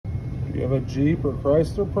If you have a Jeep or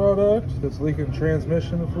Chrysler product that's leaking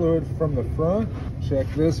transmission fluid from the front, check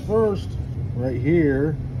this first. Right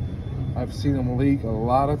here, I've seen them leak a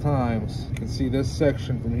lot of times. You can see this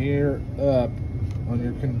section from here up on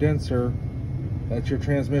your condenser. That's your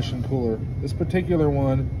transmission cooler. This particular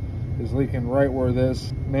one is leaking right where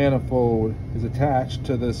this manifold is attached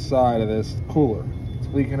to this side of this cooler. It's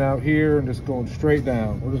leaking out here and just going straight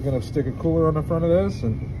down. We're just gonna stick a cooler on the front of this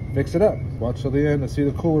and fix it up. Watch till the end to see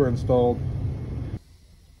the cooler installed.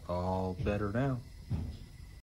 All better now.